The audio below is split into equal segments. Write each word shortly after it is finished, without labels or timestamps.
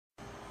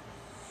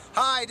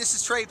Hi, this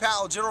is Trey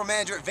Powell, General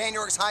Manager at Vann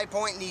High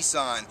Point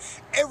Nissan.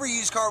 Every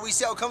used car we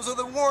sell comes with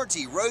a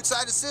warranty,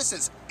 roadside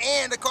assistance,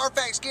 and a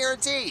Carfax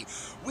guarantee.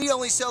 We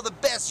only sell the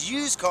best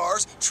used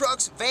cars,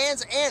 trucks,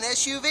 vans, and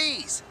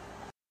SUVs.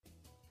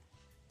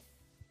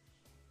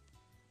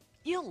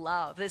 You'll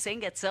love this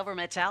ingot silver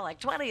metallic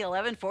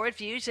 2011 Ford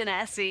Fusion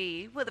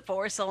SE with a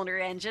 4-cylinder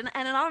engine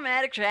and an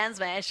automatic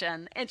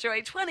transmission.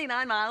 Enjoy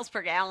 29 miles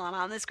per gallon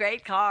on this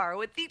great car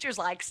with features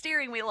like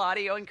steering wheel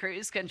audio and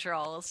cruise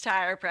controls,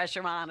 tire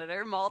pressure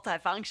monitor,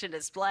 multifunction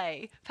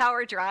display,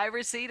 power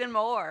driver's seat, and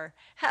more.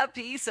 Have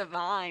peace of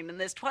mind in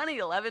this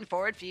 2011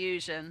 Ford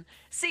Fusion.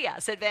 See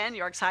us at Vann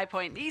High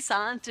Point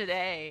Nissan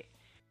today.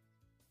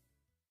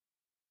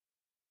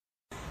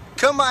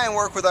 Come by and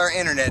work with our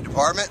internet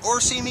department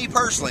or see me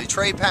personally,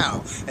 Trey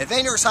Powell. At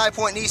Vann High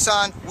Point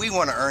Nissan, we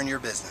want to earn your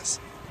business.